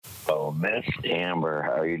Oh, Miss Amber,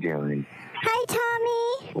 how are you doing? Hi,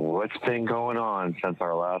 Tommy. What's been going on since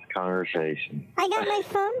our last conversation? I got my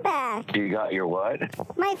phone back. You got your what?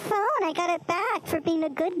 My phone. I got it back for being a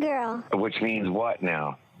good girl. Which means what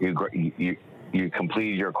now? You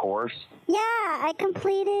completed your course? Yeah, I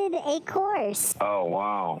completed a course. Oh,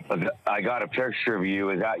 wow. I got a picture of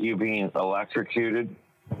you. Is that you being electrocuted?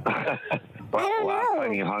 I don't know. Last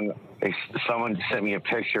time someone sent me a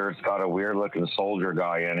picture. It's got a weird-looking soldier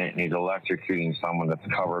guy in it, and he's electrocuting someone that's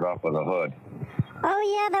covered up with a hood.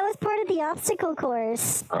 Oh, yeah, that was part of the obstacle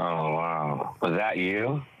course. Oh, wow. Was that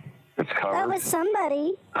you? It's covered? That was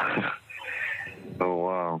somebody.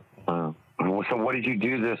 Oh, wow. So what did you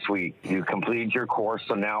do this week? You completed your course,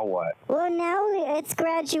 so now what? Well, now it's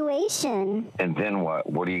graduation. And then what?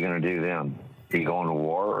 What are you going to do then? Are you going to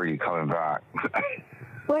war, or are you coming back?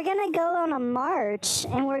 We're going to go on a march,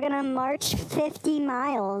 and we're going to march 50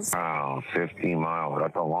 miles. Oh, 50 miles.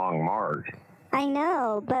 That's a long march. I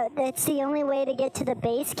know, but it's the only way to get to the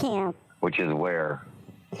base camp. Which is where?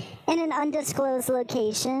 In an undisclosed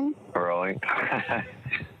location. Really?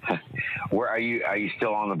 Where are you? Are you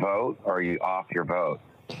still on the boat, or are you off your boat?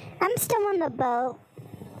 I'm still on the boat.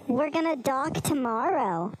 We're going to dock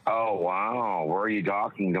tomorrow. Oh, wow. Where are you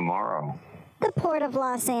docking tomorrow? The Port of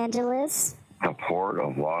Los Angeles. The Port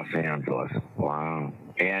of Los Angeles. Wow.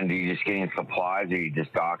 And are you just getting supplies, or are you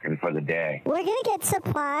just docking for the day? We're going to get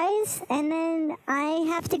supplies, and then I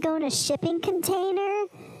have to go in a shipping container,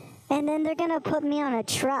 and then they're going to put me on a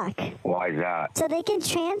truck. Why is that? So they can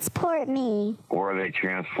transport me. Where are they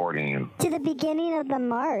transporting you? To the beginning of the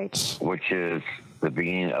march. Which is the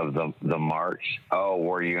beginning of the march? Oh,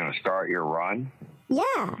 where are you going to start your run?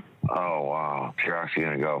 Yeah. Oh, wow. So you're actually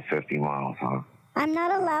going to go 50 miles, huh? I'm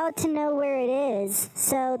not allowed to know where it is,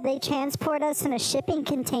 so they transport us in a shipping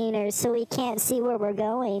container so we can't see where we're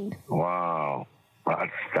going. Wow.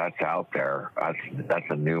 That's out there. That's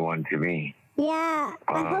a new one to me. Yeah,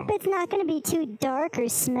 I hope it's not going to be too dark or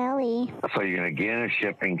smelly. So you're going to get in a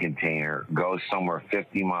shipping container, go somewhere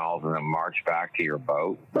 50 miles, and then march back to your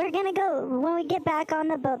boat? We're going to go, when we get back on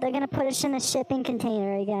the boat, they're going to put us in a shipping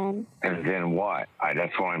container again. And then what?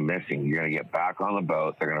 That's what I'm missing. You're going to get back on the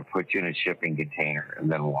boat, they're going to put you in a shipping container,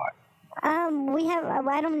 and then what? I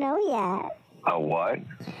don't know yet. A what?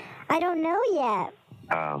 I don't know yet.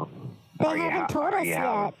 They haven't told us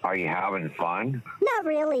yet. Are you having fun? Not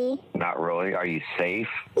really. Not really? Are you safe?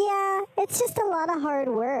 Yeah, it's just a lot of hard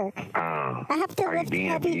work. I have to lift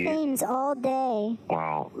heavy things all day.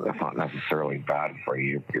 Well, that's not necessarily bad for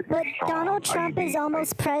you. But Donald Trump is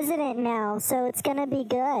almost president now, so it's going to be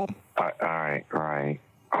good. All right.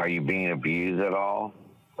 Are you being abused at all?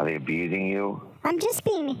 Are they abusing you? I'm just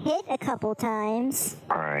being hit a couple times.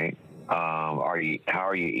 All right. How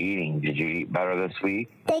are you eating? Did you eat better this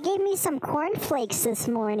week? They gave me some cornflakes this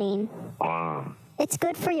morning. It's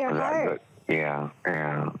good for your heart. Good? Yeah.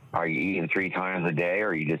 Are you eating 3 times a day, or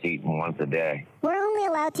are you just eating once a day? We're only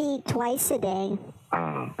allowed to eat twice a day.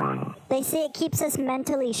 They say it keeps us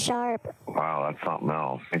mentally sharp. Wow, that's something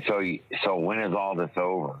else. And so when is all this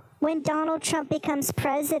over? When Donald Trump becomes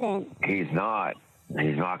president. He's not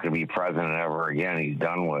going to be president ever again. He's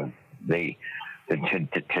done with.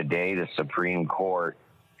 Today, the Supreme Court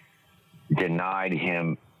denied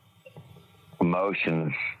him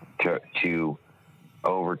motions to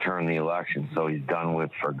overturn the election, so he's done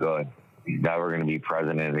with for good. He's never going to be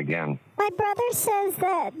president again. My brother says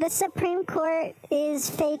that the Supreme Court is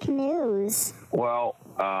fake news. Well,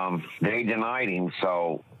 they denied him,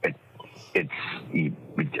 so you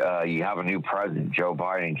have a new president, Joe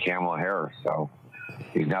Biden, Kamala Harris, so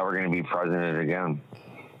he's never going to be president again.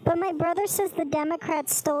 But my brother says the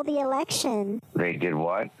Democrats stole the election. They did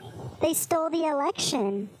what? They stole the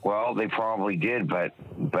election. Well, they probably did, but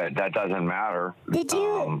that doesn't matter. Did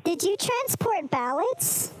you transport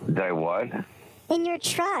ballots? Did I what? In your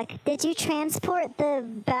truck, did you transport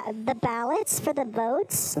the ballots for the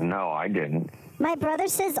votes? No, I didn't. My brother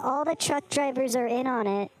says all the truck drivers are in on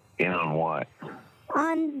it. In on what?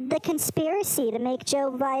 On the conspiracy to make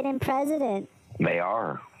Joe Biden president. They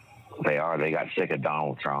are. They got sick of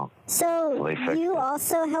Donald Trump. So you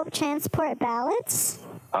also help transport ballots?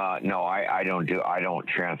 No, I don't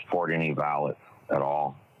transport any ballots at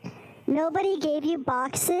all. Nobody gave you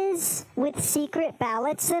boxes with secret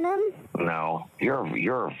ballots in them? No,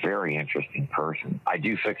 you're a very interesting person. I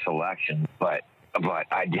do fix elections, but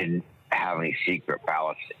I didn't have any secret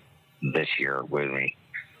ballots this year with me.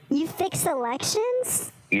 You fix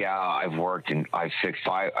elections? Yeah, I've worked in 5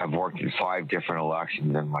 different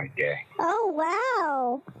elections in my day. Oh,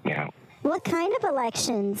 wow. Yeah. What kind of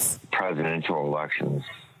elections? Presidential elections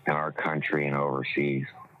in our country and overseas.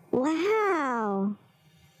 Wow.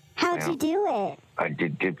 How How'd you do it? I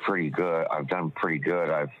did pretty good. I've done pretty good.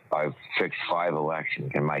 I've fixed 5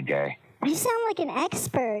 elections in my day. You sound like an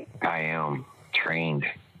expert. I am trained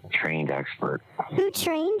expert. Who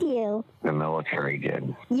trained you? The military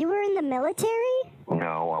did. You were in the military?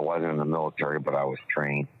 No, I wasn't in the military, but I was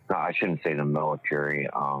trained. No, I shouldn't say the military.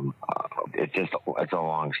 It's a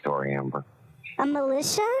long story, Amber. A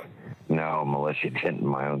militia? No, militia didn't.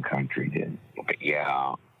 My own country did. But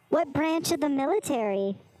yeah. What branch of the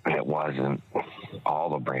military? It wasn't. All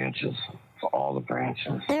the branches. All the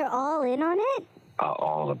branches. They're all in on it?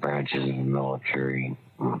 All the branches of the military.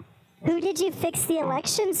 Who did you fix the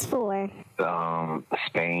elections for?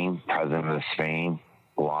 Spain, president of Spain,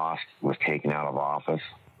 lost, was taken out of office.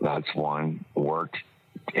 That's one. Worked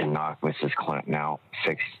and knocked Mrs. Clinton out.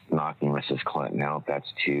 Fixed knocking Mrs. Clinton out.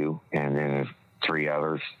 That's 2. And then there's 3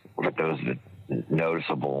 others. But those are the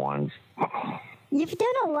noticeable ones. You've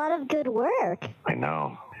done a lot of good work. I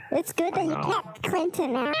know. It's good that you kept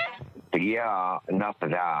Clinton out. But yeah, enough of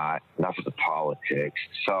that. Enough of the politics.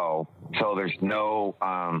 So there's no.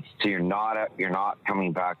 So you're not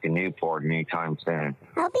coming back to Newport anytime soon.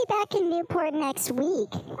 I'll be back in Newport next week.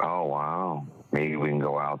 Oh wow. Maybe we can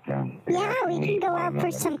go out then. Yeah, we can go out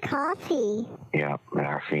for some coffee. Yeah, and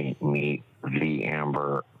actually meet the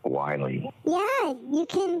Amber Wiley. Yeah, you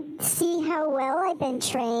can see how well I've been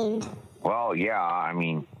trained. Well, yeah, I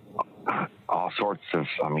mean, all sorts of,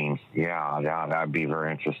 that'd be a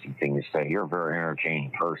very interesting thing to say. You're a very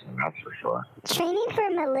entertaining person, that's for sure. Training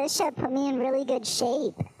for militia put me in really good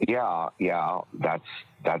shape. Yeah, that's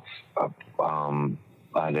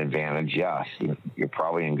an advantage, yes. You're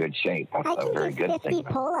probably in good shape. That's a very good thing. I can do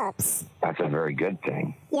 50 pull-ups. That's a very good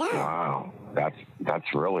thing. Yeah. Wow,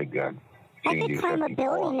 that's really good. I could climb a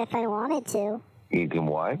building if I wanted to. You can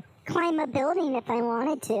what? Climb a building if I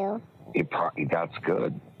wanted to. That's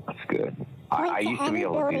good. That's good. I used to be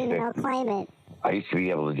able to do 50. I'll climb it. I used to be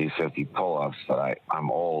able to do 50 pull-ups, but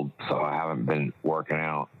I'm old, so I haven't been working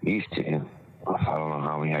out. Used to. I don't know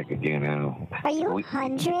how many I could do now. Are you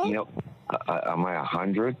 100? You know, am I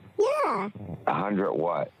 100? Yeah. 100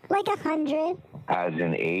 what? Like 100. As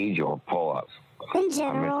in age or pull-ups? In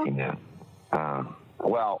general. I'm missing that.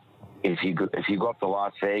 Well, if you go up to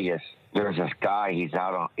Las Vegas, there's this guy. He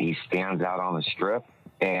stands out on the strip,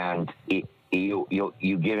 and you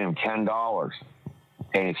give him $10,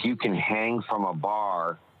 and if you can hang from a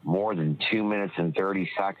bar more than 2 minutes and 30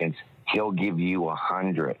 seconds, he'll give you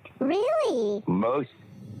 100. Really?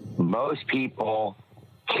 Most people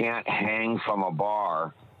can't hang from a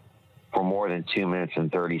bar for more than 2 minutes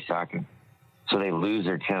and 30 seconds, so they lose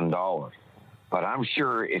their $10. But I'm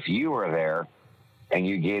sure if you were there and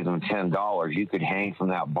you gave them $10, you could hang from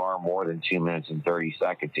that bar more than 2 minutes and 30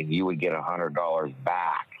 seconds, and you would get $100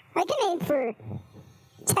 back. I can hang for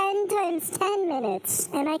 10 times 10 minutes,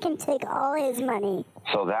 and I can take all his money.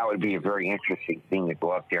 So that would be a very interesting thing to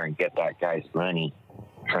go up there and get that guy's money.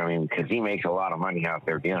 I mean, because he makes a lot of money out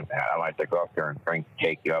there doing that. I like to go up there and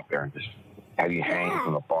take you up there and just have you hang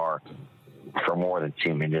from the bar for more than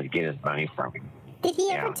 2 minutes, get his money from him. Did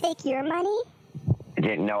he ever take your money?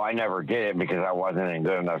 No, I never did it because I wasn't in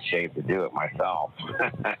good enough shape to do it myself.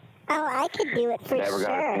 Oh, I could do it for never sure.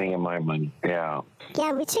 Never got any of my money. Yeah.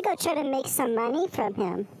 Yeah, we should go try to make some money from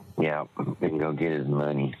him. Yeah, we can go get his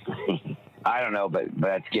money. I don't know, but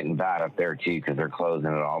that's getting bad up there, too, because they're closing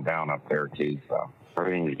it all down up there, too. So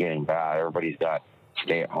everything's getting bad. Everybody's got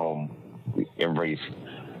stay at home. Everybody's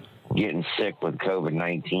getting sick with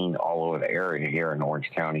COVID-19 all over the area here in Orange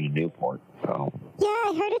County and Newport. So. Yeah,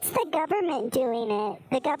 I heard it's the government doing it.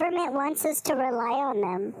 The government wants us to rely on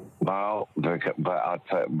them. Well, but I'll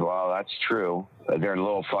tell you, well, that's true. They're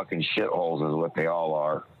little fucking shitholes is what they all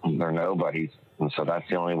are. They're nobodies. And so that's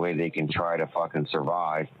the only way they can try to fucking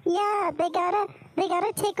survive. Yeah, they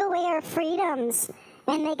gotta take away our freedoms.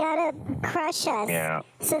 And they gotta crush us. Yeah.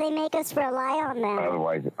 So they make us rely on them.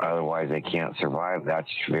 Otherwise they can't survive. That's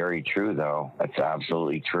very true, though. That's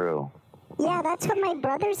absolutely true. Yeah, that's what my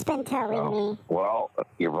brother's been telling me. Well,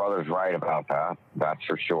 your brother's right about that. That's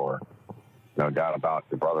for sure. No doubt about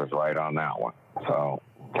it. Your brother's right on that one. So,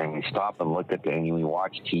 and you stop and look at and you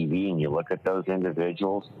watch TV and you look at those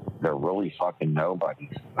individuals, they're really fucking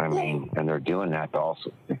nobodies. I mean, and they're doing that to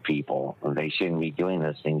also to people. They shouldn't be doing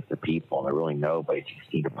those things to people. They're really nobodies. You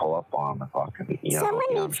just need to pull up on them and fucking,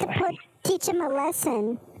 Someone needs to teach them a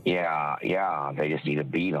lesson. Yeah. They just need to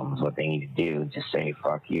beat them is what they need to do. Just say,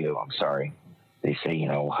 fuck you. I'm sorry. They say, you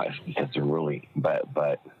know what, because they're really, but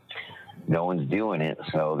no one's doing it,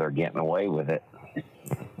 so they're getting away with it.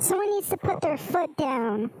 Someone needs to put their foot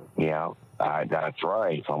down. Yeah, that's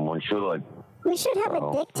right. Someone should. We should have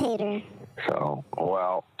a dictator. So,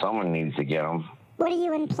 well, someone needs to get them. What are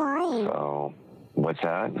you implying? So, what's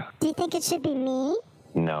that? Do you think it should be me?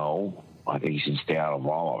 No. I think you should stay out of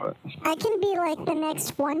all of it. I can be like the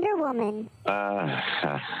next Wonder Woman.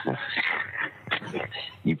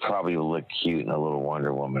 You probably look cute in a little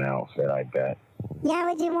Wonder Woman outfit, I bet. Yeah,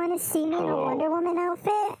 would you want to see me in a Wonder Woman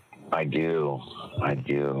outfit? I do. I'd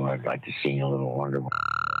like to see a little Wonder Woman.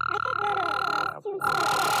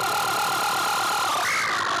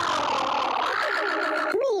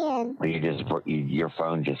 Your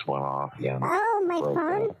phone just went off. Yeah. Oh, my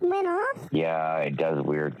phone went off? Yeah, it does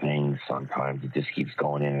weird things sometimes. It just keeps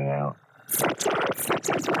going in and out.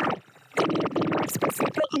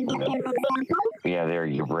 Yeah, there,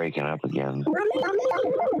 you're breaking up again.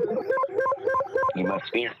 You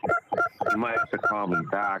might have to call me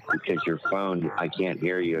back because your phone, I can't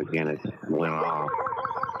hear you again. It went off.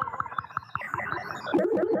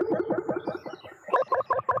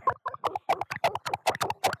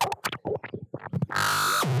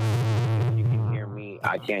 You can hear me.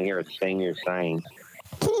 I can't hear a thing you're saying.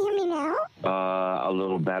 Can you hear me now? A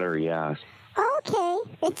little better, yes. Okay.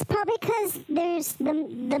 It's probably because there's the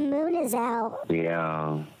moon is out.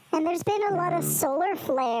 Yeah. And there's been a lot of solar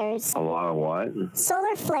flares. A lot of what?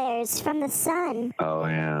 Solar flares from the sun. Oh,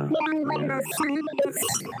 yeah. When the sun is...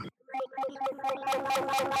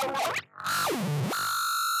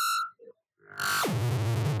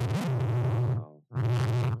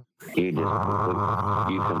 You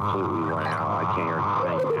completely went out. I can't hear a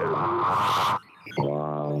thing now.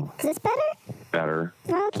 Wow. Is this better? Better.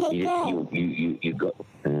 Okay, good. You go.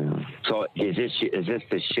 So is this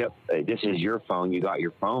the ship? This is your phone. You got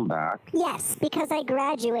your phone back. Yes, because I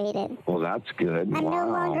graduated. Well, that's good. I'm wow.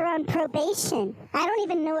 no longer on probation. I don't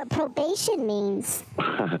even know what probation means.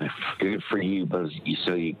 Good for you, but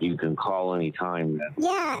so you can call anytime then.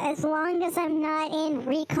 Yeah, as long as I'm not in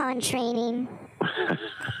recon training.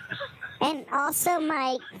 And also,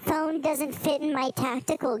 my phone doesn't fit in my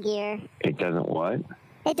tactical gear. It doesn't what?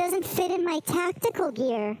 It doesn't fit in my tactical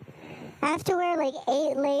gear. I have to wear like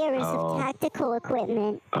 8 layers of tactical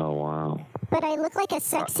equipment. Oh, wow. But I look like a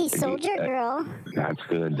sexy soldier girl. That's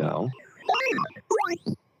good, though.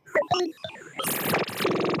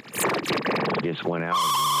 Just went out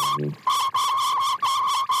again.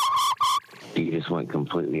 You just went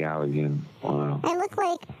completely out again. Wow. I look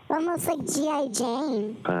like almost like G.I.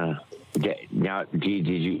 Jane. Now, do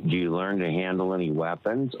you learn to handle any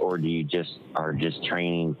weapons, or do you are just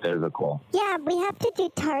training physical? Yeah, we have to do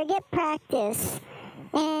target practice,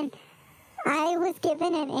 and I was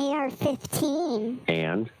given an AR-15.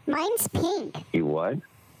 And? Mine's pink. You what?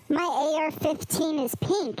 My AR-15 is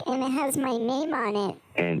pink, and it has my name on it.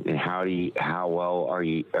 And how well are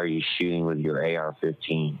you shooting with your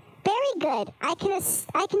AR-15? Very good. I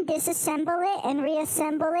can disassemble it and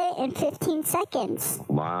reassemble it in 15 seconds.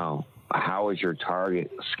 Wow. How is your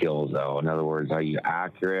target skills, though? In other words, are you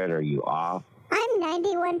accurate? Are you off? I'm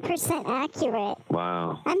 91% accurate.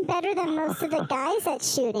 Wow. I'm better than most of the guys at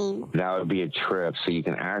shooting. That would be a trip, so you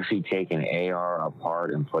can actually take an AR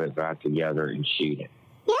apart and put it back together and shoot it.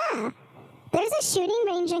 Yeah. There's a shooting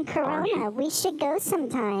range in Corona. We should go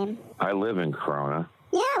sometime. I live in Corona.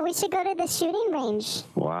 Yeah, we should go to the shooting range.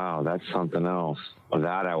 Wow, that's something else.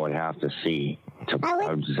 That I would have to see. I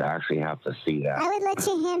would just actually have to see that. I would let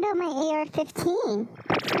you handle my AR-15.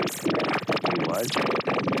 What?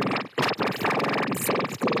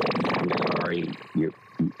 I'm sorry. You're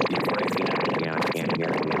breaking up again. I can't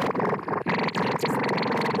hear you.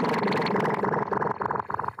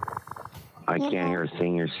 I can't hear a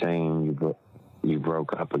thing you're saying. You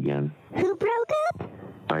broke up again. Who broke up?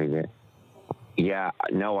 I did. Yeah,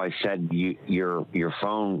 no, I said your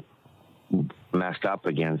phone messed up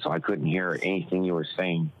again, so I couldn't hear anything you were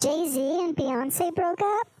saying. Jay-Z and Beyonce broke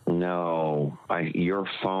up? No, your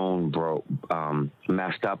phone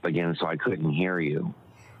messed up again, so I couldn't hear you.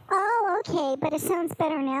 Oh, okay, but it sounds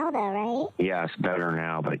better now, though, right? Yeah, it's better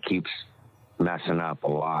now, but it keeps messing up a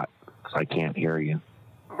lot, because I can't hear you.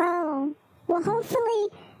 Oh, well, hopefully,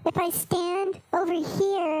 if I stand over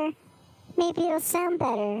here, maybe it'll sound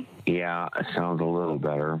better. Yeah, it sounds a little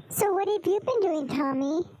better. So what have you been doing,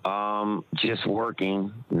 Tommy? Just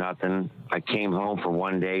working. Nothing. I came home for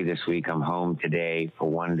one day this week. I'm home today for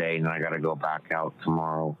one day, and then I got to go back out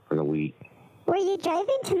tomorrow for the week. Where are you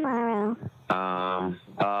driving tomorrow?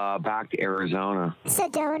 Back to Arizona.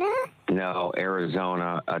 Sedona? No,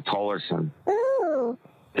 Arizona. Tollerson. Ooh.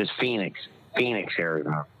 It's Phoenix,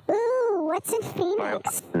 Arizona. Ooh, what's in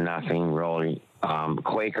Phoenix? Nothing really.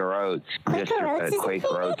 Quaker Oats.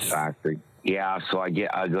 Quaker Oats factory. Yeah, so I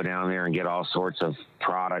go down there and get all sorts of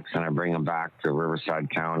products, and I bring them back to Riverside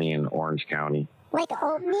County and Orange County. Like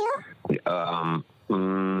oatmeal?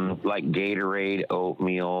 Like Gatorade,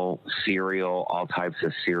 oatmeal, cereal, all types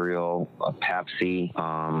of cereal, Pepsi.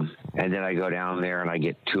 And then I go down there and I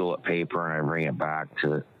get toilet paper and I bring it back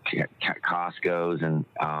to Costco's and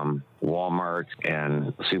Walmart's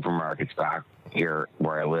and supermarkets back here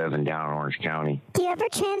where I live in down Orange County. Do you ever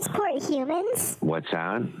transport humans? What's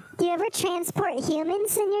that? Do you ever transport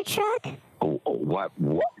humans in your truck? What?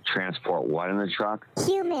 Transport what in the truck?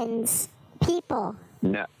 Humans. People.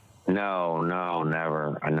 No,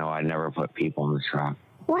 never. I never put people in the truck.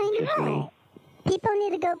 Why Just me. not? People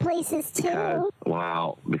need to go places too.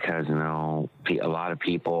 Because a lot of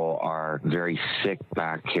people are very sick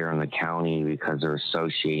back here in the county because they're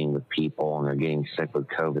associating with people and they're getting sick with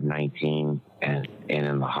COVID-19 and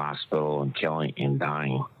in the hospital and killing and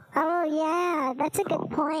dying. Oh yeah, that's a good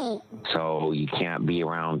point. So you can't be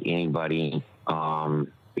around anybody.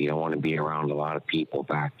 You don't want to be around a lot of people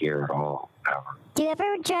back here at all, ever. Do you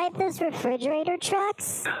ever drive those refrigerator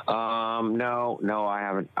trucks? No, I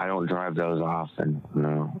haven't. I don't drive those often.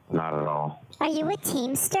 No, not at all. Are you a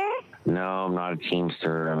Teamster? No, I'm not a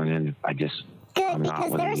Teamster. I mean, Good, I'm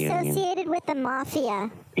because they're associated with the mafia.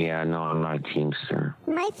 Yeah, no, I'm not a Teamster.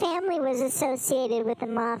 My family was associated with the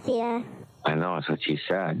mafia. I know, that's what you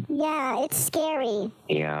said. Yeah, it's scary.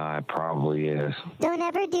 Yeah, it probably is. Don't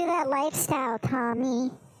ever do that lifestyle, Tommy.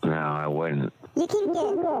 No, I wouldn't. You can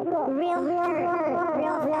get real hurt real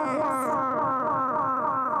fast.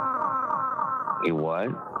 You what?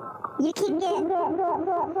 You can get hurt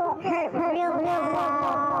really fast.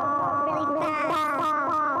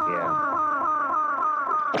 Yeah.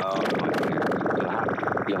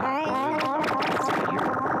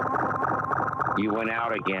 You went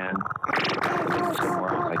out again.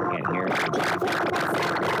 Somewhere else, I can't hear you.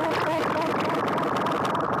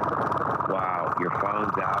 Wow, your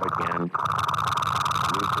phone's out again.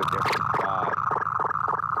 Move to a different spot.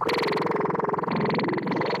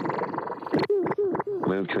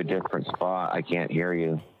 Move to a different spot. I can't hear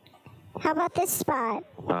you. How about this spot?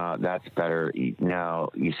 That's better. No,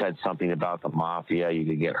 you said something about the mafia. You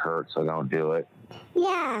could get hurt, so don't do it.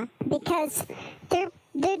 Yeah, because they're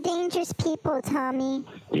dangerous people, Tommy.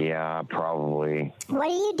 Yeah, probably. What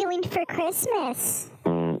are you doing for Christmas?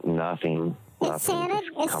 Nothing. Is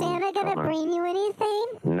Santa gonna bring you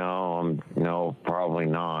anything? No, probably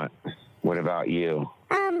not. What about you?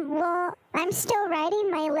 Well, I'm still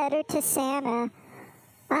writing my letter to Santa.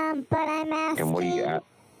 But I'm asking. And what do you got?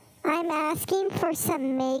 I'm asking for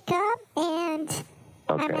some makeup and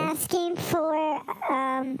Okay. I'm asking for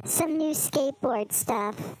some new skateboard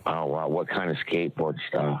stuff. Oh, wow. What kind of skateboard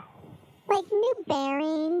stuff? Like new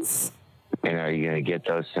bearings. And are you going to get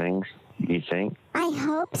those things, you think? I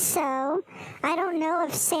hope so. I don't know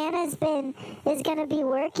if Santa's is going to be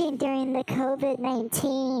working during the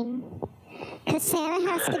COVID-19. Because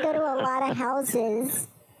Santa has to go to a lot of houses.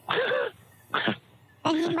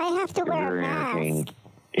 And he might have to wear a mask.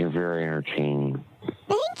 You're very entertaining.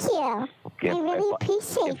 Thank you. I really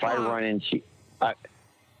appreciate that. If I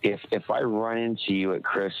run into you at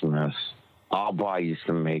Christmas, I'll buy you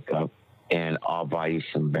some makeup and I'll buy you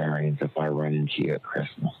some bearings if I run into you at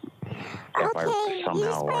Christmas. Okay, you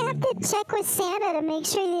just might have to check with Santa to make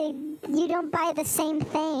sure you don't buy the same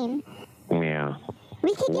thing. Yeah.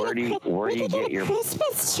 We could get a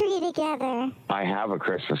Christmas tree together. I have a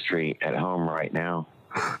Christmas tree at home right now.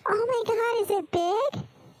 Oh my God, is it big?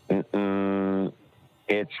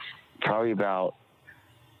 It's probably about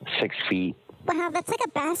 6 feet. Wow, that's like a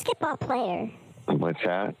basketball player. What's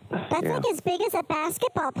that? That's like as big as a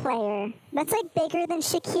basketball player. That's like bigger than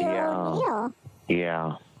Shaquille O'Neal.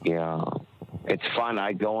 Yeah. It's fun.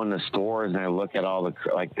 I go in the stores and I look at all the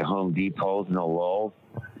Home Depots and the Lowe's,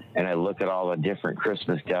 and I look at all the different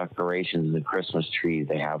Christmas decorations and the Christmas trees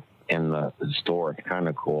they have in the store. It's kind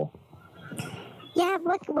of cool. Yeah,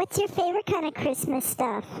 what's your favorite kind of Christmas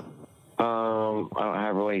stuff? I don't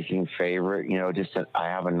have really anything favorite. Just that I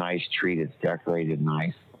have a nice tree that's decorated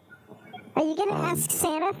nice. Are you going to ask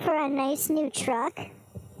Santa for a nice new truck?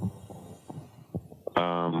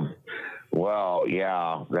 Well,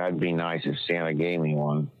 yeah, that'd be nice if Santa gave me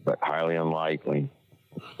one, but highly unlikely.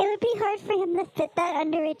 It would be hard for him to fit that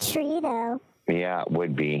under a tree, though. Yeah, it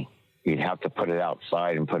would be. You'd have to put it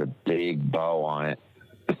outside and put a big bow on it.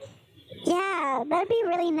 Yeah, that'd be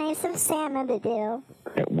really nice of Santa to do.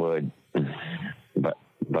 It would,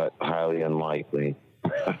 but highly unlikely.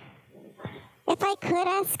 If I could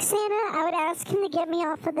ask Santa, I would ask him to get me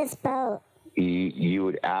off of this boat. You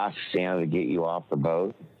would ask Santa to get you off the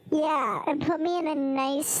boat? Yeah, and put me in a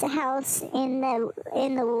nice house in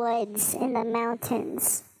the woods, in the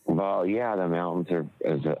mountains. Well, yeah, the mountains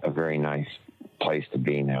is a very nice place to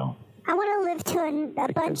be now. I want to live to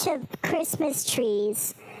a bunch of Christmas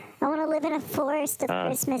trees. I want to live in a forest of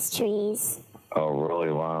Christmas trees. Oh,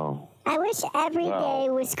 really? Wow. I wish every day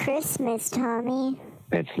was Christmas, Tommy.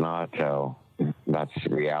 It's not, though. That's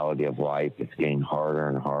the reality of life. It's getting harder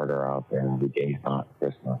and harder out there. Every day is not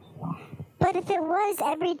Christmas. But if it was,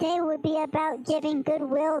 every day would be about giving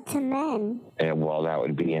goodwill to men. And, well, that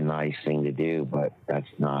would be a nice thing to do, but that's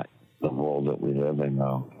not the world that we live in,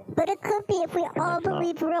 though. But it could be if we all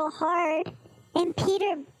believe real hard. And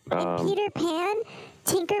Peter Pan,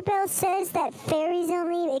 Tinkerbell says that fairies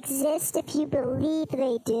only exist if you believe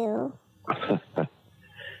they do.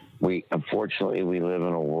 Unfortunately, we live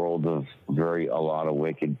in a world of a lot of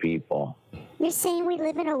wicked people. You're saying we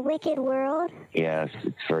live in a wicked world? Yes,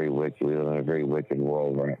 it's very wicked. We live in a very wicked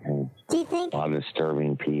world right now. Do you think? A lot of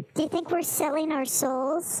disturbing people. Do you think we're selling our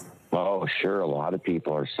souls? Oh, sure. A lot of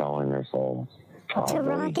people are selling their souls. Probably. To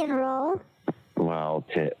rock and roll? Well,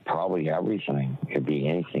 to probably everything. It could be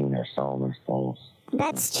anything they're selling their souls.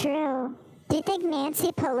 That's true. Do you think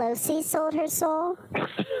Nancy Pelosi sold her soul?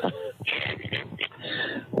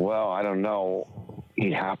 Well, I don't know.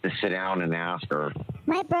 You'd have to sit down and ask her.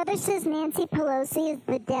 My brother says Nancy Pelosi is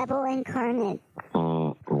the devil incarnate.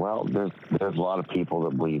 Well, there's a lot of people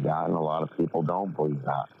that believe that, and a lot of people don't believe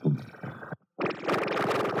that.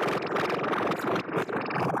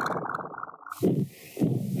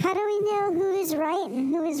 How do we know who is right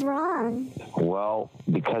and who is wrong? Well,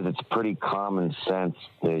 because it's pretty common sense.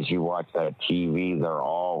 As you watch that TV, they're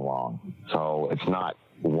all wrong. So it's not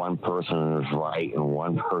one person is right and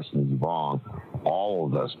one person is wrong. All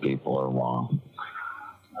of those people are wrong.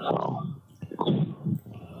 So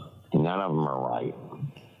none of them are right.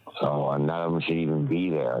 So none of them should even be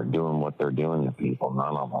there doing what they're doing to people.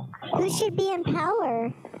 None of them. Who should be in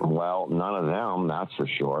power? Well, none of them, that's for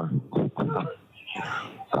sure.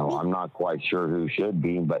 So I'm not quite sure who should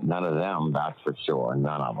be, but none of them, that's for sure.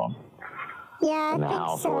 None of them. Yeah, I in the think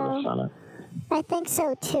House so. or the Senate. I think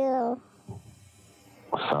so too.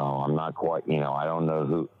 So I'm not quite, I don't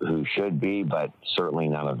know who should be, but certainly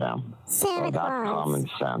none of them. Santa so that's Claus. common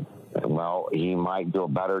sense. Well, he might do a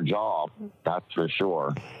better job, that's for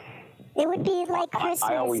sure. It would be like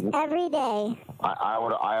Christmas every day. I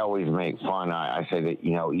always make fun. I say that,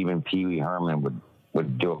 even Pee Wee Herman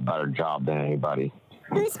would do a better job than anybody.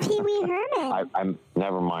 Who's Pee Wee Herman? I'm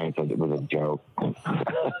never mind. It was a joke.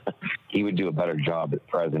 He would do a better job as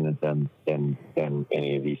president than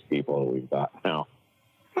any of these people that we've got now.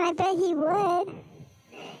 I bet he would.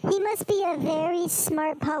 He must be a very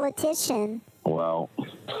smart politician. Well.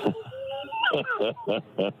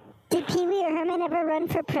 Did Pee Wee Herman ever run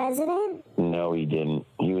for president? No, he didn't.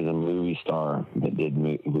 He was a movie star that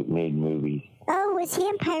made movies. Oh, was he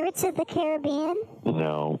in Pirates of the Caribbean?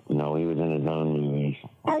 No, he was in his own movies.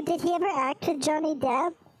 Oh, did he ever act with Johnny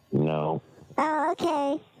Depp? No. Oh,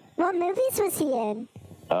 okay. What movies was he in?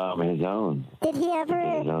 His own. Did he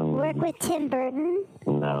ever work with Tim Burton?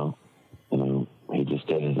 No. He just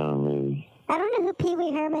did his own movies. I don't know who Pee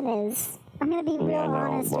Wee Herman is. I'm going to be real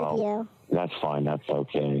honest with you. That's fine. That's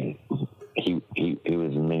okay. He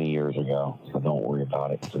was many years ago, so don't worry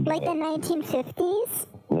about it. Like the 1950s?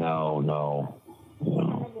 No.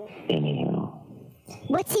 Anyhow.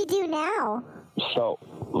 What's he do now? So,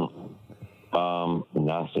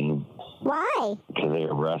 nothing. Why? Because they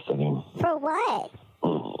arrested him. For what?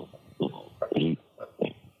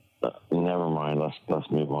 Never mind. Let's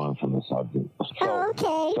move on from the subject. Oh,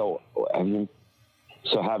 okay.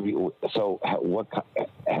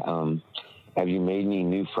 Have you made any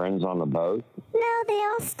new friends on the boat? No, they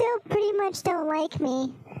all still pretty much don't like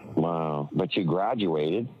me. Wow. But you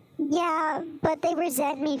graduated. Yeah, but they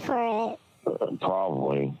resent me for it.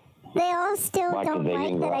 Probably. They all still don't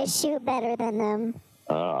like that I shoot better than them.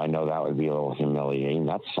 I know that would be a little humiliating.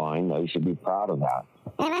 That's fine, though. You should be proud of that.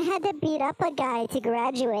 And I had to beat up a guy to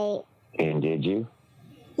graduate. And did you?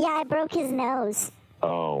 Yeah, I broke his nose.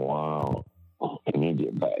 Oh, wow. And he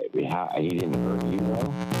didn't hurt you,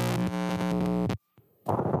 though?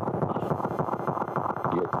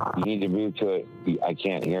 You need to move to it. I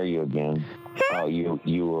can't hear you again.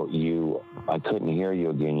 Oh, I couldn't hear you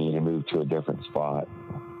again. You need to move to a different spot.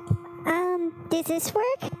 Does this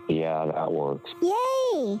work? Yeah, that works.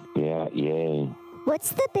 Yay! Yeah, yay.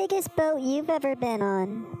 What's the biggest boat you've ever been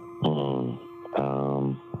on?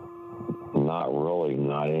 Not really.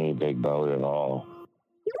 Not any big boat at all.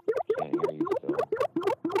 Can't hear you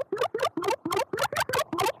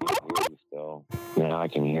still. Yeah, I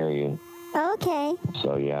can hear you. Okay.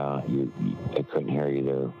 So yeah, I couldn't hear you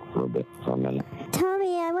there for a minute.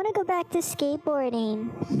 Tommy, I want to go back to skateboarding.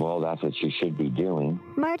 Well, that's what you should be doing.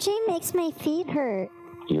 Marching makes my feet hurt.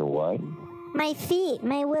 Your what? My feet,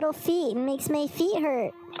 my little feet. It makes my feet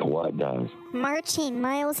hurt. What does? Marching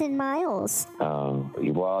miles and miles. Well,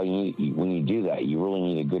 when you do that, you really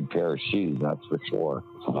need a good pair of shoes, that's for sure.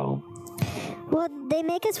 So, Well, they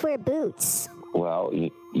make us wear boots. well,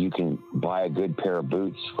 you can buy a good pair of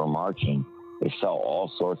boots for marching. They sell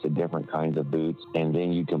all sorts of different kinds of boots, and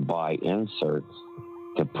then you can buy inserts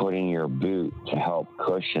to put in your boot to help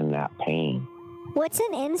cushion that pain. What's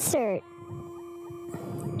an insert?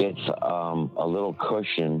 It's a little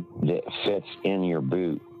cushion that fits in your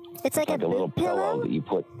boot. It's like a little boot pillow? that you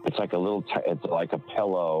put. It's like a little. It's like a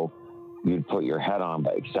pillow you'd put your head on,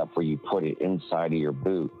 but except for you put it inside of your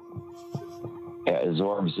boot. It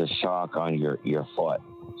absorbs the shock on your foot,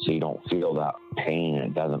 so you don't feel that pain and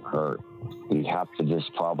it doesn't hurt. You'd have to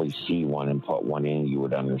just probably see one and put one in. You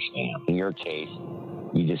would understand. In your case,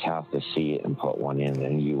 you just have to see it and put one in,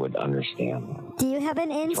 and you would understand. Do you have an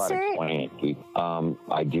Try to insert? explain it, Keith.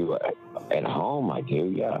 I do at home. I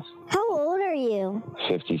do. Yes. How old are you?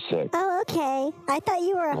 56. Oh, okay. I thought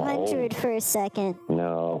you were 100 for a second.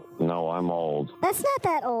 No, I'm old. That's not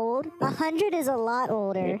that old. 100 is a lot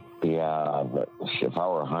older. Yeah, but if I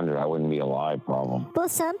were 100, I wouldn't be alive, probably. Well,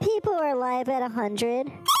 some people are alive at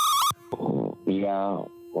 100. Yeah,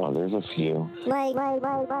 well, there's a few. Like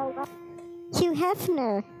Hugh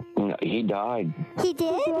Hefner. No, he died. He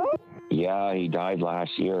did? Yeah, he died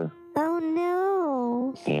last year. Oh,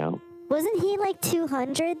 no. Yeah. Wasn't he like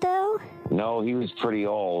 200, though? No, he was pretty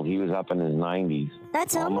old. He was up in his 90s.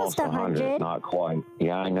 That's almost 100. Not quite.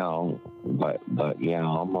 Yeah, I know. But yeah,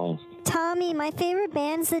 almost. Tommy, my favorite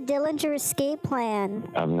band's the Dillinger Escape Plan.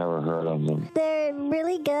 I've never heard of them. They're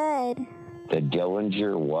really good. The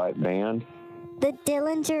Dillinger what band? The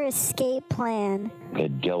Dillinger Escape Plan. The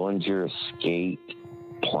Dillinger Skate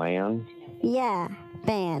Plan? Yeah,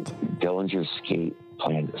 band. Dillinger Skate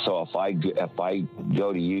Plan. So if I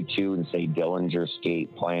go to YouTube and say Dillinger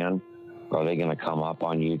Skate Plan, are they going to come up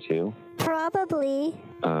on YouTube? Probably.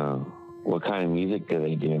 What kind of music do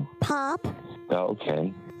they do? Pop. Oh,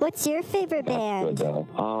 okay. What's your favorite That's band? good, though.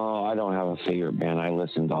 Oh, I don't have a favorite band. I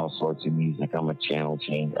listen to all sorts of music. I'm a channel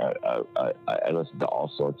changer. I listen to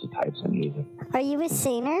all sorts of types of music. Are you a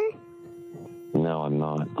singer? No, I'm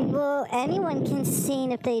not. Well, anyone can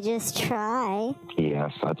sing if they just try.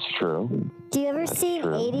 Yes, that's true. Do you ever sing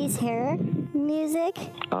true. 80s hair music?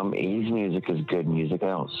 80s music is good music. I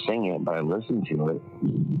don't sing it, but I listen to it.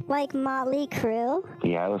 Like Motley Crue?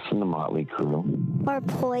 Yeah, I listen to Motley Crue. Or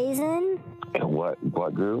Poison? And what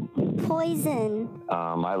group? Poison.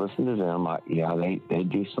 I listen to them. They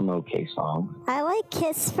do some okay songs. I like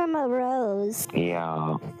Kiss from a Rose.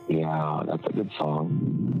 Yeah, that's a good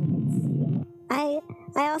song. I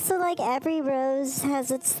also like Every Rose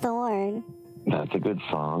Has Its Thorn. That's a good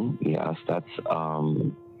song. Yes, that's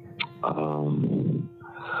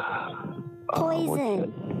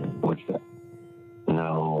Poison. What's that?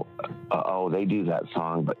 No. They do that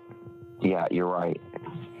song, but yeah, you're right.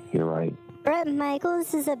 Bret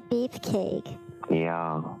Michaels is a beefcake.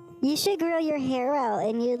 Yeah. You should grow your hair out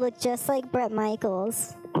and you look just like Bret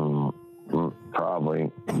Michaels.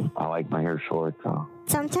 Probably. I like my hair short, though.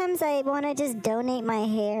 Sometimes I want to just donate my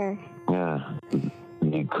hair. Yeah.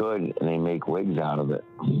 You could, and they make wigs out of it.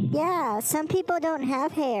 Yeah, some people don't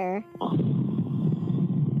have hair.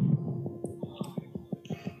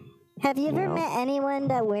 Have you ever met anyone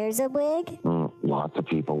that wears a wig? Lots of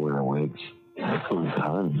people wear wigs.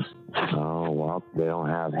 Tons. Oh, well, they don't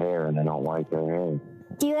have hair and they don't like their hair.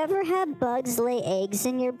 Do you ever have bugs lay eggs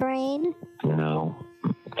in your brain? No,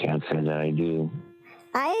 can't say that I do.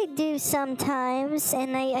 I do sometimes,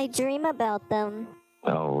 and I dream about them.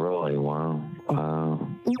 Oh, really? Wow.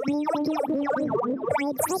 You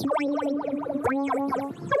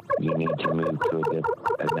need to move to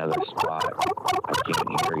another spot. I can't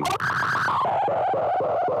hear you.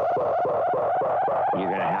 You're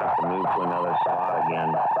going to have to move to another spot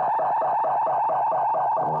again.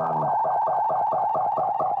 Wow.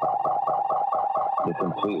 You're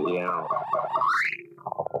completely out.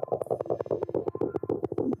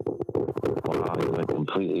 Wow, you went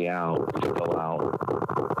completely out. Still out.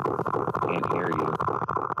 Can't hear you.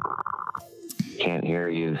 Can't hear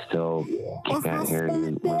you still. Can't hear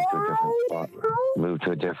you. Move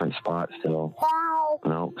to a different spot still.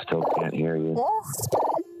 No, still can't hear you. All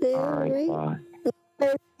right,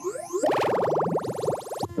 bye.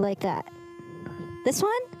 Like that. This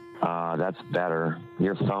one? That's better.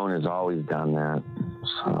 Your phone has always done that.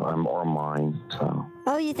 So, or mine, so.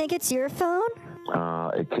 Oh, you think it's your phone?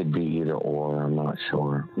 It could be either or. I'm not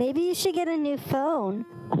sure. Maybe you should get a new phone.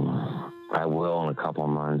 I will in a couple of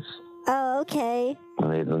months. Oh, okay.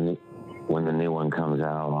 When the new one comes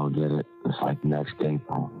out, I'll get it. It's like next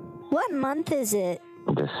April. What month is it?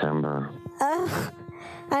 December. Oh,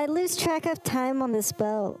 I lose track of time on this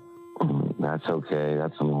boat. That's okay.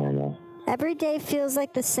 That's normal. Every day feels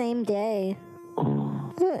like the same day. You're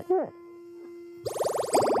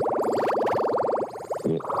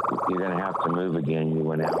going to have to move again. You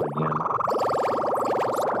went out again.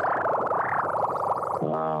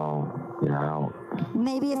 Wow. You're out.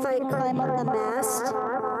 Maybe if I climb up the mast?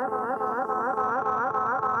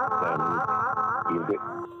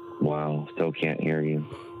 Wow. Still can't hear you.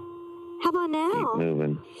 How about now? Keep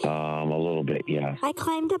moving. A little bit, yes. I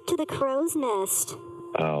climbed up to the crow's nest.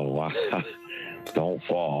 Oh, wow. Don't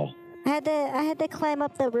fall. I had to climb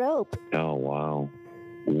up the rope. Oh, wow.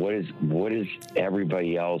 What is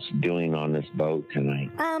everybody else doing on this boat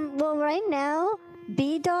tonight? Well, right now,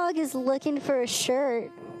 B-Dog is looking for a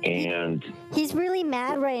shirt. And He's really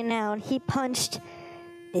mad right now. He punched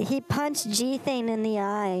G-Thane in the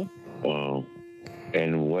eye. wow.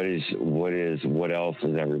 And what else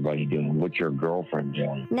is everybody doing? What's your girlfriend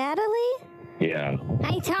doing? Natalie? Yeah.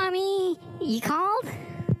 Hi, Tommy. You called?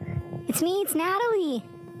 It's me. It's Natalie.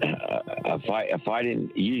 If I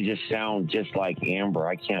didn't, you just sound just like Amber.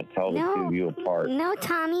 I can't tell the two of you apart. No,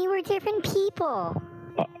 Tommy. We're different people.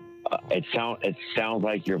 It sounds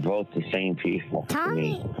like you're both the same people. to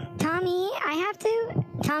me. Tommy, I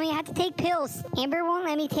have to take pills. Amber won't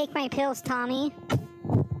let me take my pills, Tommy.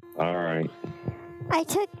 All right.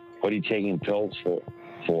 What are you taking pills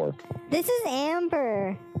for? This is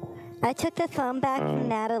Amber. I took the thumb back from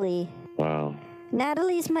Natalie. Wow.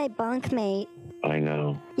 Natalie's my bunkmate. I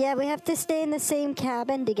know. Yeah, we have to stay in the same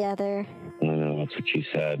cabin together. I know. That's what you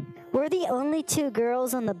said. We're the only two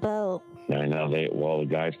girls on the boat. I know. The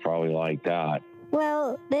guys probably like that.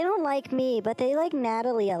 Well, they don't like me, but they like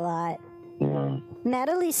Natalie a lot. Yeah.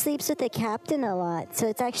 Natalie sleeps with the captain a lot, so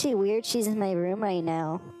it's actually weird she's in my room right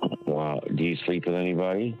now. Wow. Do you sleep with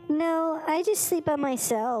anybody? No, I just sleep by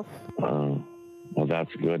myself. Well,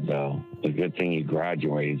 that's good, though. It's a good thing you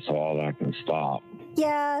graduated, so all that can stop.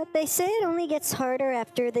 Yeah, they say it only gets harder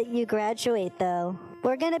after that you graduate, though.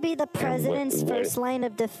 We're gonna be the president's first line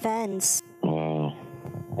of defense. Wow.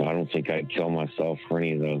 I don't think I'd kill myself for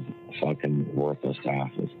any of those fucking worthless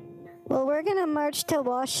asses. Well, we're gonna march to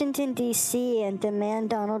Washington, D.C. and demand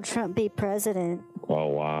Donald Trump be president. Oh,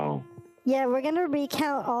 wow. Yeah, we're gonna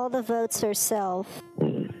recount all the votes ourselves.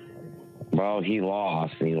 Well, he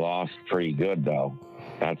lost. He lost pretty good, though.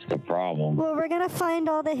 That's the problem. Well, we're gonna find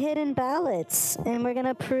all the hidden ballots, and we're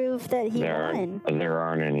gonna prove that he won. There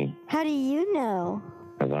aren't any. How do you know?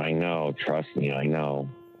 Because I know. Trust me, I know.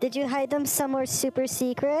 Did you hide them somewhere super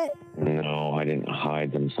secret? No, I didn't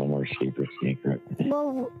hide them somewhere super secret.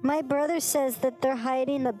 Well, my brother says that they're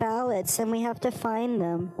hiding the ballots, and we have to find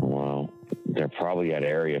them. Well, they're probably at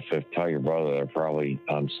Area 50. Tell your brother they're probably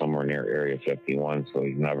somewhere near Area 51, so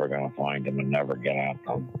he's never going to find them and never get at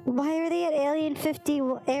them. Why are they at Area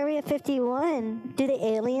 51? Do the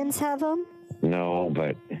aliens have them? No,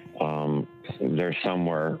 but they're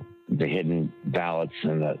somewhere. The hidden ballots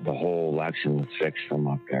and the whole election was fixed from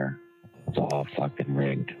up there. It's all fucking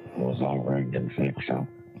rigged. It was all rigged and fixed, so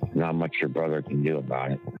not much your brother can do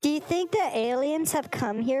about it. Do you think that aliens have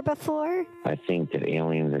come here before? I think that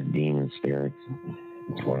aliens are demon spirits.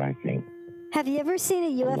 That's what I think. Have you ever seen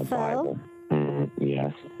a From the UFO? Bible.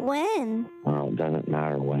 Yes. When? Well, it doesn't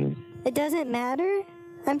matter when. It doesn't matter?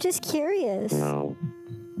 I'm just curious. No.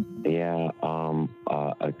 Yeah,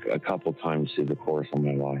 a couple times through the course of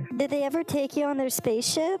my life. Did they ever take you on their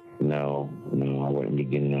spaceship? No, I wouldn't be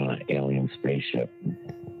getting on an alien spaceship.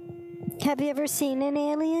 Have you ever seen an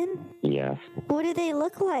alien? Yes. What do they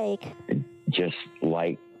look like? Just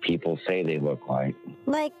like people say they look like.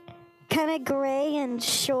 Like, kind of gray and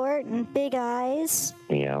short and big eyes?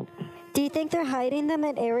 Yeah. Do you think they're hiding them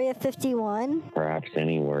at Area 51? Perhaps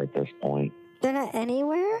anywhere at this point. They're not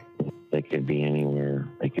anywhere? They could be anywhere.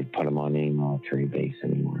 They could put them on any military base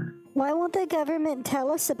anywhere. Why won't the government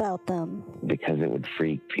tell us about them? Because it would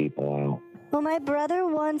freak people out. Well, my brother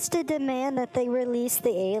wants to demand that they release the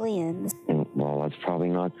aliens. Well, that's probably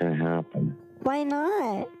not going to happen. Why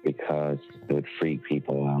not? Because it would freak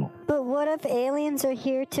people out. But what if aliens are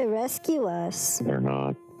here to rescue us? They're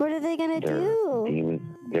not. What are they going to do?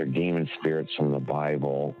 They're demon spirits from the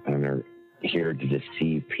Bible, and they're here to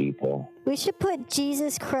deceive people. We should put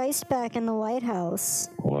Jesus Christ back in the White House.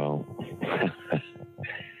 Well,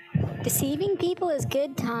 Deceiving people is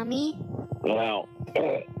good, Tommy. well,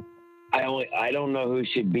 I don't know who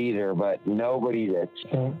should be there, but nobody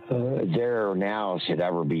that's there now should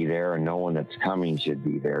ever be there, and no one that's coming should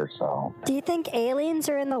be there. So, Do you think aliens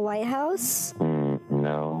are in the White House?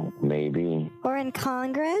 no, maybe Or in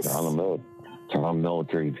Congress? on the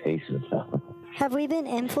military bases. Have we been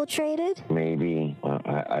infiltrated? Maybe.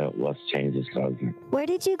 Let's change the subject. Where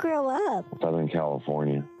did you grow up? Southern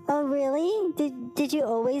California. Oh, really? Did you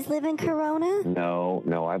always live in Corona? No,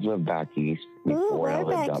 I've lived back east before. Ooh, where I lived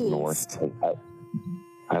back up east? north.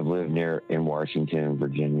 I've lived in Washington and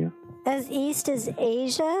Virginia. As east as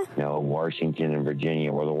Asia? No, Washington and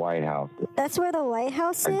Virginia, where the White House is. That's where the White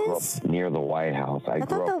House I grew is? up near the White House. I I grew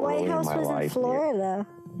thought the up White early House in my was in life Florida.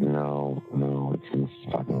 No,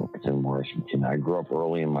 it's in Washington. I grew up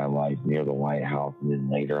early in my life near the White House, and then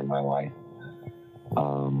later in my life,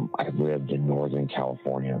 I've lived in Northern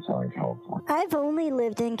California and Southern California. I've only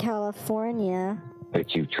lived in California.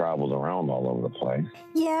 But you've traveled around all over the place.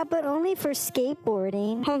 Yeah, but only for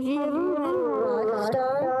skateboarding. Have you ever met a rock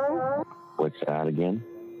star? What's that again?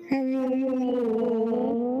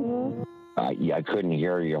 Yeah, I couldn't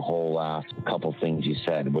hear your whole last couple things you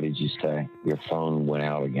said. What did you say? Your phone went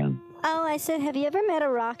out again. Oh, I said, have you ever met a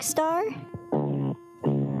rock star?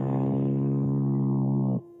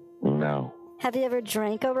 No. Have you ever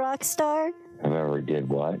drank a rock star? Have I ever did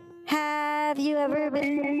what? Have you ever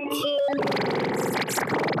been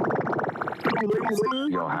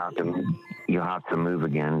You'll have to move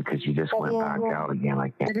again because you just went back out again. I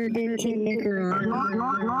can't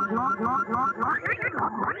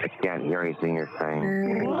hear anything you're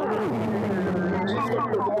saying.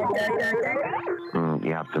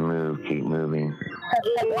 You have to move. Keep moving.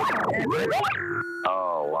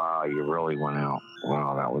 Oh, wow. You really went out.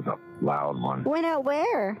 Wow, that was a loud one. Went out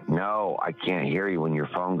where? No, I can't hear you. When your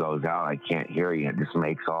phone goes out, I can't hear you. It just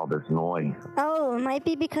makes all this noise. Oh, it might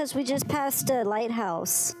be because we just passed a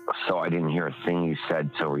lighthouse. So I didn't hear a thing you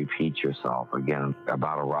said, so repeat yourself again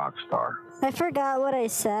about a rock star. I forgot what I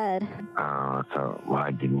said.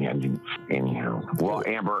 I didn't. Anyhow. Well,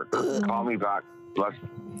 Amber, call me back.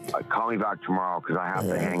 Call me back tomorrow because I have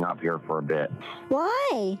to hang up here for a bit.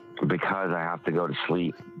 Why? Because I have to go to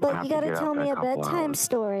sleep. But you gotta tell me a bedtime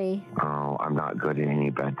story. Oh, I'm not good at any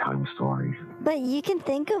bedtime stories. But you can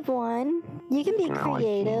think of one. You can be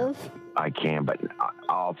creative. I can, but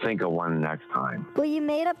I'll think of one next time. Well, you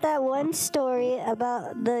made up that one story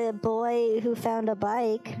about the boy who found a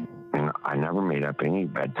bike. And I never made up any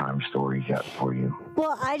bedtime stories yet for you.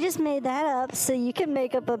 Well, I just made that up, so you can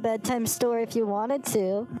make up a bedtime story if you wanted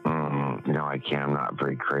to. No, I can't. I'm not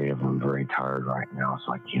very creative. I'm very tired right now,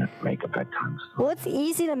 so I can't make a bedtime story. Well, it's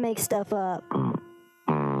easy to make stuff up.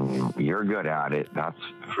 You're good at it.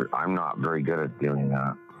 I'm not very good at doing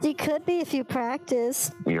that. You could be if you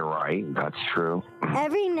practice. You're right. That's true.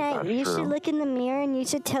 Every night, That's you true. should look in the mirror and you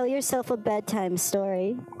should tell yourself a bedtime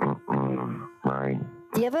story. Right.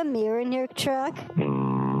 Do you have a mirror in your truck?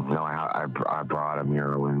 No, I brought a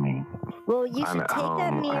mirror with me. Well, you I'm should at take home.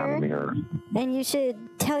 that I have a mirror and you should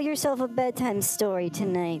tell yourself a bedtime story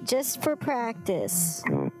tonight, just for practice.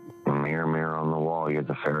 Mirror, mirror on the wall. You're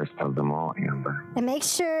the fairest of them all, Amber. And make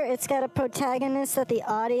sure it's got a protagonist that the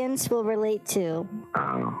audience will relate to.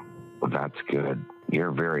 Oh, well, that's good.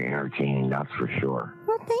 You're very entertaining, that's for sure.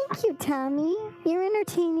 Well, thank you, Tommy. You're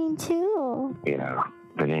entertaining, too. Yeah,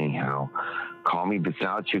 but anyhow, call me, but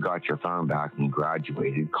now that you got your phone back and you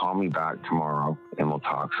graduated, call me back tomorrow and we'll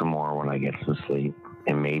talk some more when I get some sleep.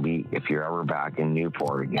 And maybe if you're ever back in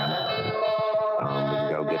Newport again, we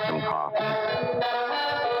can go get some coffee.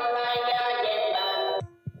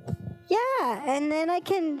 Yeah, and then I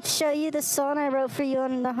can show you the song I wrote for you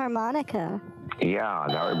on the harmonica. Yeah,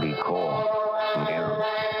 that would be cool. Yeah.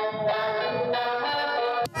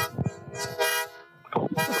 Oh,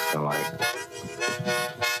 so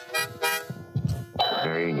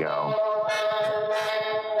there you go.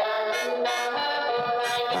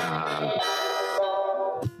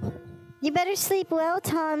 You better sleep well,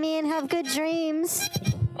 Tommy, and have good dreams.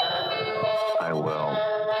 I will.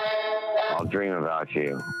 I'll dream about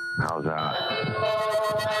you. How's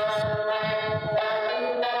that?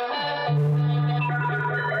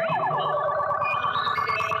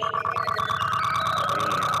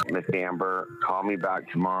 Miss Amber, call me back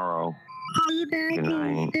tomorrow. Call you back Good in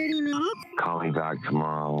night. 30 minutes? Call me back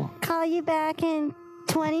tomorrow. Call you back in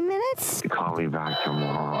 20 minutes? Call me back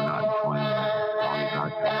tomorrow, not 20 minutes. Call me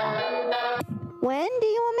back tomorrow. When do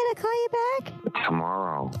you want me to call you back?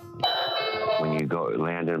 Tomorrow. When you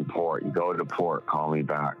land in port, you go to port, call me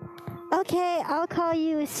back. Okay, I'll call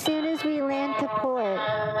you as soon as we land to port.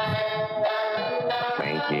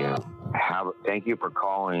 Thank you. Thank you for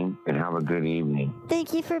calling and have a good evening.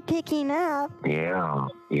 Thank you for picking up. Yeah.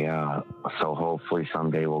 So hopefully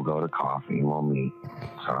someday we'll go to coffee and we'll meet.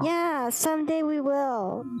 So Yeah, someday we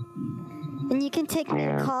will. And you can take me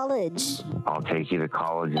to college. I'll take you to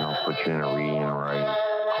college and I'll put you in a reading and writing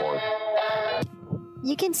course.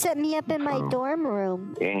 You can set me up in my dorm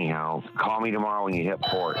room. Anyhow, call me tomorrow when you hit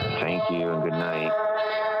port. Thank you and good night.